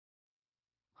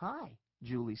"Hi,"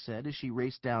 Julie said as she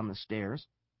raced down the stairs.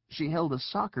 She held a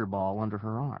soccer ball under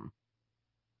her arm.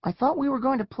 "I thought we were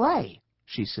going to play,"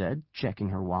 she said, checking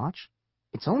her watch.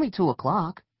 "It's only 2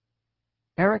 o'clock."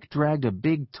 Eric dragged a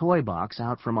big toy box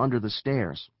out from under the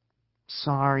stairs.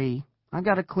 "Sorry, I've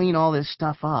got to clean all this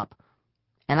stuff up."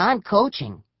 "And I'm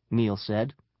coaching," Neil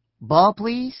said. "Ball,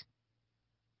 please?"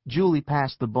 Julie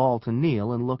passed the ball to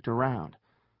Neil and looked around.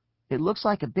 "It looks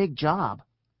like a big job.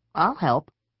 I'll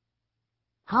help."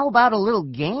 "How about a little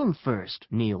game first?"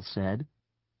 Neil said.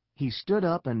 He stood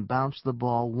up and bounced the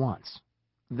ball once.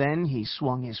 Then he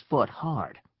swung his foot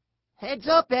hard. "Heads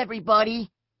up, everybody!"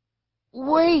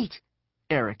 "Wait!"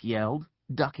 Eric yelled,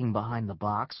 ducking behind the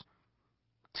box.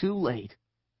 Too late.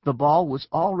 The ball was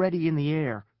already in the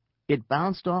air. It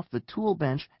bounced off the tool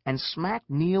bench and smacked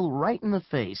Neil right in the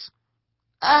face.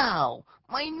 "Ow!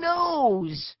 My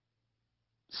nose!"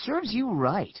 "Serves you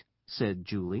right," said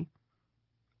Julie.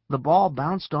 The ball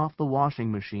bounced off the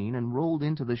washing machine and rolled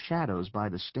into the shadows by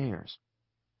the stairs.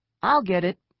 "I'll get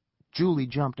it." Julie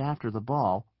jumped after the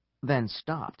ball, then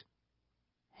stopped.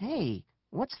 "Hey,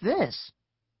 what's this?"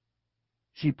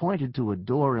 She pointed to a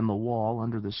door in the wall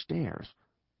under the stairs.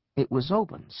 It was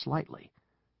open slightly.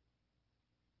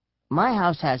 "My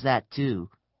house has that too,"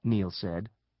 Neil said.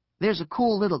 "There's a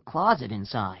cool little closet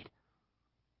inside."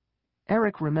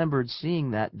 Eric remembered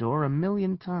seeing that door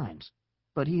 1,000,000 times,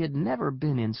 but he had never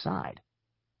been inside.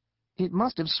 "It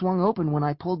must have swung open when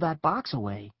I pulled that box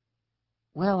away."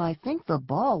 "Well, I think the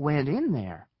ball went in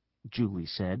there," Julie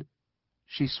said.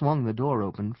 She swung the door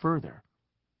open further.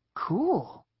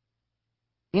 "Cool."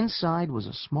 Inside was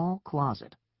a small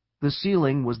closet. The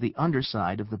ceiling was the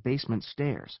underside of the basement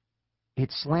stairs.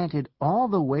 It slanted all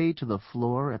the way to the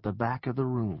floor at the back of the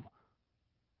room.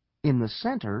 In the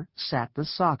center sat the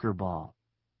soccer ball.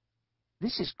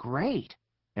 "This is great,"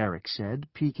 Eric said,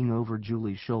 peeking over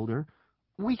Julie's shoulder.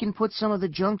 "We can put some of the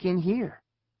junk in here."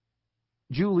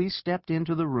 Julie stepped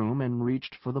into the room and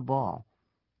reached for the ball.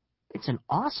 "It's an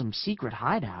awesome secret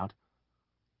hideout."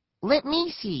 "Let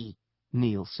me see,"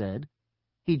 Neil said.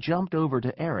 He jumped over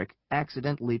to Eric,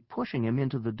 accidentally pushing him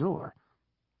into the door.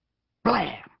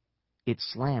 Blam! It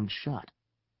slammed shut.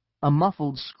 A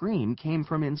muffled scream came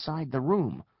from inside the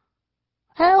room.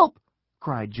 "Help!"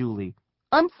 cried Julie.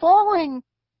 "I'm falling!"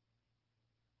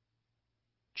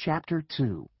 Chapter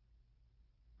 2.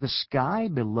 The Sky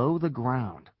Below the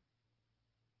Ground.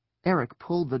 Eric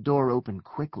pulled the door open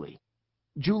quickly.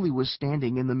 Julie was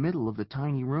standing in the middle of the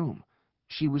tiny room.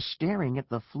 She was staring at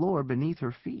the floor beneath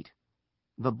her feet.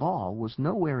 The ball was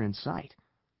nowhere in sight.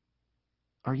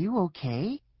 "Are you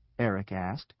okay?" Eric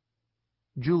asked.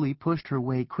 Julie pushed her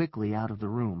way quickly out of the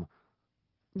room.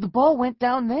 "The ball went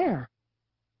down there."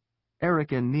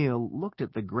 Eric and Neil looked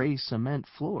at the gray cement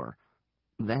floor.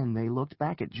 Then they looked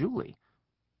back at Julie.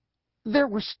 "There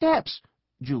were steps,"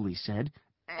 Julie said,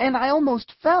 "and I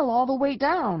almost fell all the way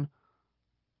down."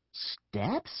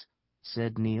 "Steps?"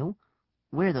 said Neil.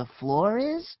 "Where the floor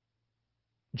is?"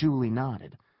 Julie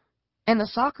nodded. "And the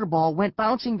soccer ball went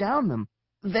bouncing down them.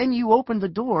 Then you opened the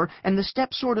door, and the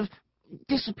steps sort of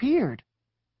disappeared."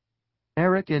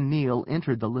 Eric and Neil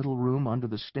entered the little room under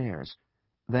the stairs.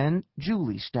 Then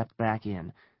Julie stepped back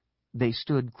in. They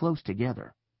stood close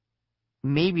together.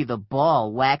 "Maybe the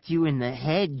ball whacked you in the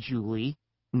head, Julie,"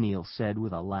 Neil said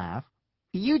with a laugh.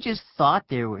 "You just thought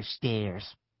there were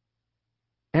stairs."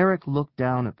 Eric looked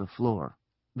down at the floor.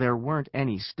 There weren't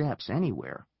any steps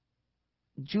anywhere.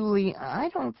 "Julie, I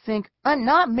don't think—" "I'm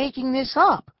not making this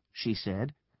up," she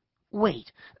said.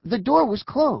 "Wait, the door was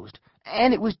closed,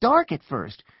 and it was dark at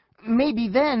first. Maybe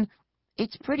then—"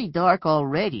 "It's pretty dark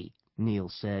already," Neil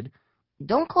said.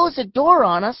 "Don't close the door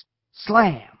on us."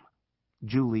 Slam!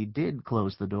 Julie did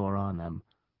close the door on them.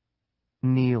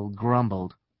 Neil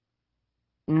grumbled.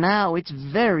 "Now it's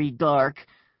very dark."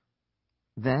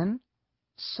 Then,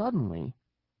 suddenly,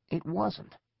 it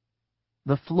wasn't.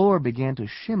 The floor began to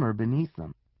shimmer beneath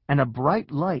them, and a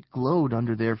bright light glowed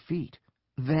under their feet.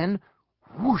 Then,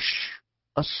 whoosh!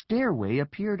 A stairway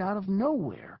appeared out of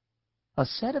nowhere. A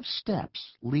set of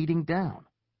steps leading down,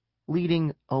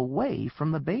 leading away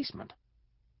from the basement,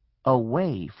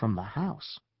 away from the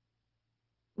house.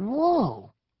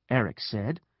 "Whoa!" Eric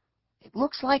said. "It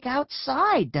looks like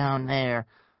outside down there.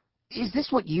 Is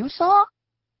this what you saw?"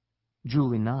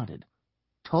 Julie nodded.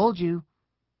 "Told you."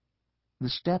 The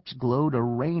steps glowed a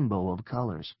rainbow of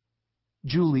colors.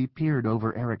 Julie peered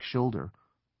over Eric's shoulder.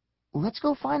 "Let's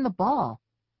go find the ball."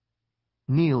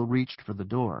 Neil reached for the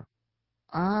door.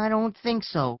 "I don't think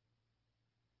so."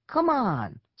 "Come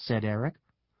on," said Eric.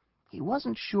 He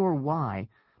wasn't sure why,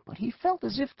 but he felt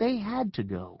as if they had to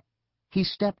go. He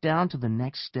stepped down to the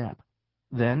next step,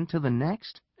 then to the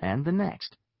next and the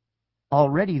next.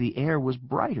 Already the air was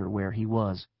brighter where he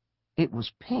was. It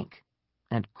was pink,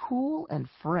 and cool and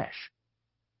fresh.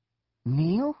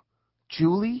 "Neil?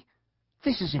 Julie?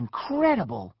 This is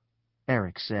incredible,"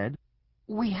 Eric said.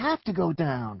 "We have to go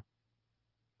down."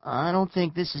 "I don't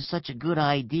think this is such a good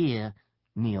idea,"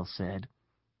 Neil said.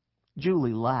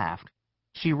 Julie laughed.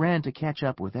 She ran to catch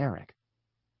up with Eric.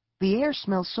 "The air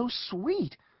smells so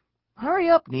sweet. Hurry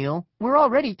up, Neil. We're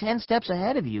already 10 steps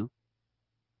ahead of you."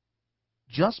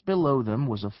 Just below them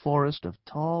was a forest of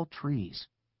tall trees.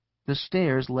 The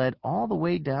stairs led all the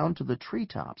way down to the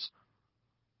treetops.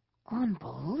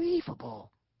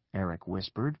 "Unbelievable," Eric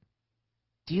whispered.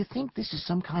 "Do you think this is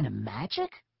some kind of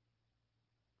magic?"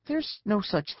 "There's no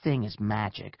such thing as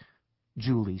magic,"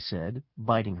 Julie said,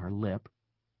 biting her lip.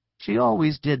 She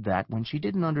always did that when she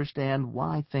didn't understand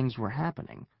why things were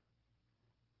happening.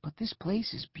 "But this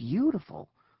place is beautiful.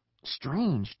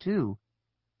 Strange, too.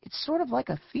 It's sort of like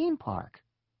a theme park."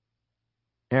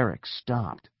 Eric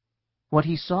stopped. What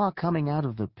he saw coming out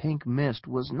of the pink mist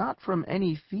was not from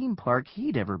any theme park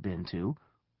he'd ever been to.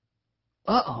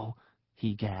 "Uh-oh,"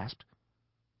 he gasped.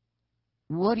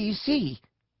 "What do you see?"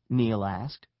 Neil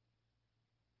asked.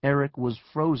 Eric was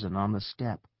frozen on the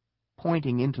step,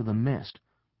 pointing into the mist.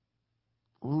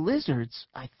 "Lizards,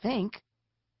 I think."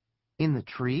 "In the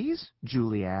trees?"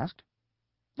 Julie asked.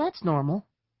 "That's normal."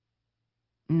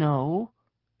 "No,"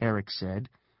 Eric said.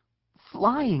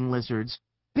 "Flying lizards.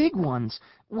 Big ones,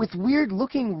 with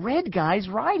weird-looking red guys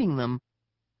riding them."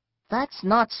 "That's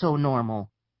not so normal,"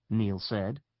 Neil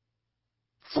said.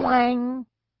 Flang!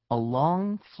 A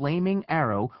long, flaming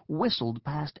arrow whistled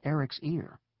past Eric's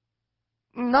ear.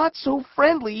 "Not so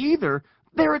friendly, either.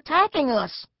 They're attacking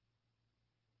us."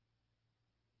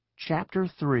 Chapter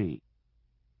 3.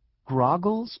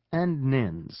 Groggles and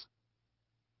Nins.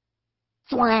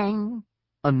 Flang!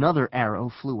 Another arrow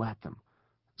flew at them.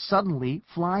 Suddenly,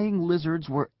 flying lizards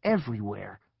were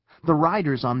everywhere. The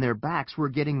riders on their backs were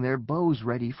getting their bows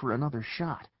ready for another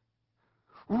shot.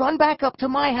 "Run back up to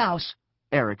my house!"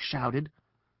 Eric shouted.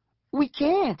 "We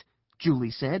can't,"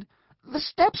 Julie said. "The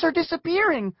steps are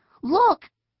disappearing. Look!"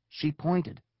 She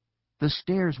pointed. The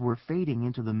stairs were fading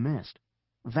into the mist,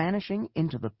 vanishing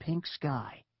into the pink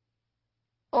sky.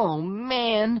 "Oh,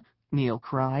 man!" Neil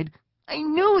cried. "I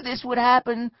knew this would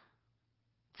happen!"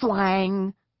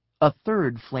 Flang! A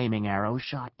third flaming arrow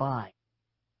shot by.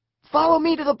 "Follow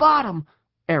me to the bottom!"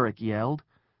 Eric yelled.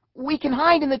 "We can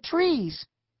hide in the trees!"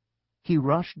 He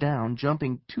rushed down,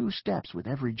 jumping 2 steps with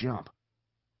every jump.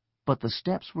 But the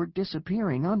steps were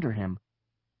disappearing under him.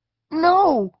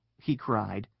 "No!" he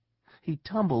cried. He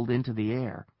tumbled into the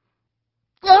air.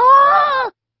 "Ah!"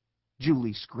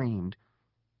 Julie screamed.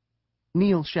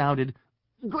 Neil shouted,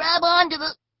 "Grab onto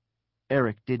the—"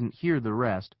 Eric didn't hear the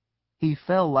rest. He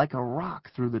fell like a rock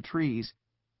through the trees.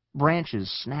 Branches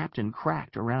snapped and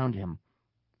cracked around him.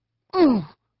 "Ugh!"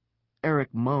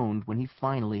 Eric moaned when he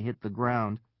finally hit the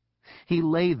ground. He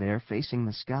lay there facing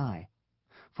the sky.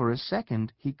 For a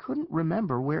second, he couldn't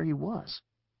remember where he was.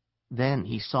 Then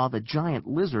he saw the giant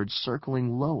lizards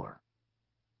circling lower.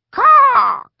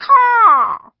 "Caw!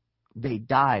 Caw!" They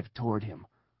dived toward him.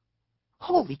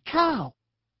 "Holy cow!"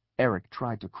 Eric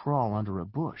tried to crawl under a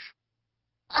bush.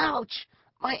 "Ouch!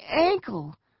 My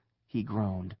ankle!" he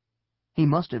groaned. He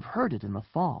must have hurt it in the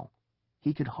fall.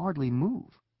 He could hardly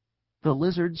move. The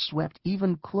lizards swept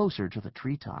even closer to the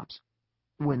treetops.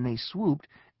 When they swooped,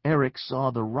 Eric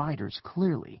saw the riders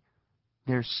clearly.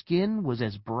 Their skin was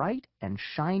as bright and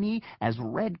shiny as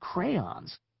red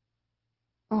crayons.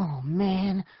 "Oh,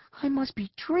 man, I must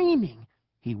be dreaming,"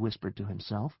 he whispered to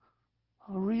himself.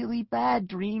 "A really bad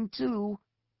dream, too."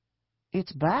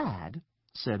 "It's bad,"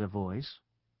 said a voice,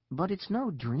 "but it's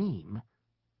no dream."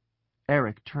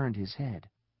 Eric turned his head.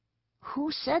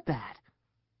 "Who said that?"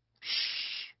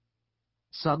 "Shh!"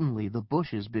 Suddenly the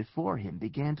bushes before him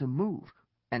began to move,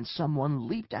 and someone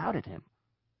leaped out at him.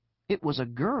 It was a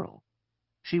girl.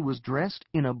 She was dressed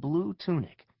in a blue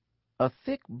tunic. A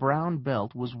thick brown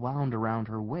belt was wound around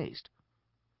her waist.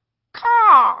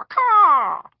 "Caw!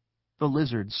 Caw!" The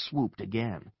lizard swooped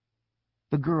again.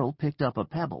 The girl picked up a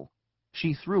pebble.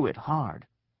 She threw it hard.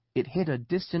 It hit a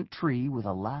distant tree with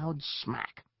a loud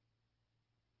smack.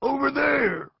 "Over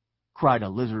there!" cried a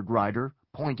lizard rider,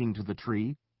 pointing to the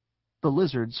tree. The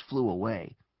lizards flew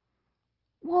away.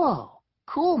 "Whoa,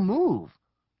 cool move."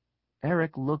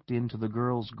 Eric looked into the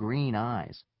girl's green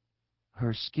eyes.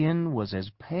 Her skin was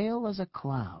as pale as a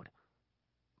cloud.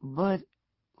 "But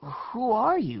who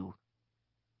are you?"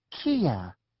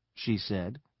 "Kia," she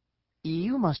said.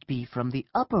 "You must be from the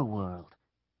upper world.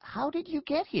 How did you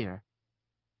get here?"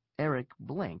 Eric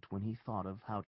blinked when he thought of how